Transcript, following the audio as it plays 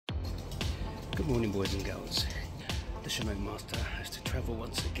Good morning, boys and girls. The Sharmone master has to travel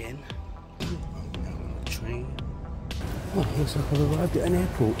once again. I'm now on the train. Oh, looks like I've arrived at an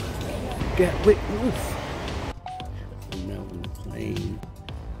airport. Gatwick North. I'm now on the plane.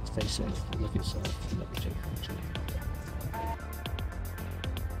 Stay safe, love yourself, love each other.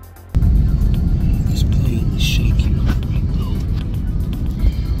 This plane is shaking like a rainbow.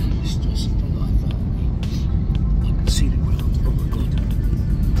 And it's stressing the life out of me. I can see the ground. Oh my god.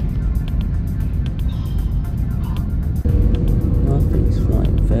 Nothing's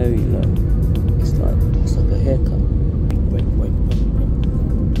flying very low. It's like a haircut. Wait.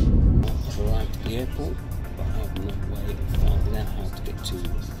 I've arrived at the airport, but I have no way of finding out how to get to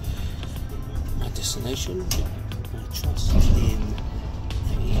my destination. I trust in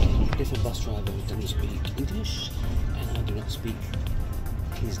a different bus driver who doesn't speak English, and I do not speak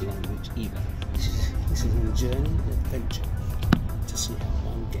his language either. This is a journey, an adventure, to see how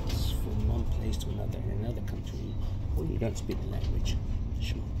one gets from one place to another in another country when you don't speak the language.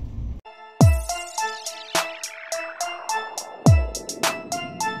 Sure.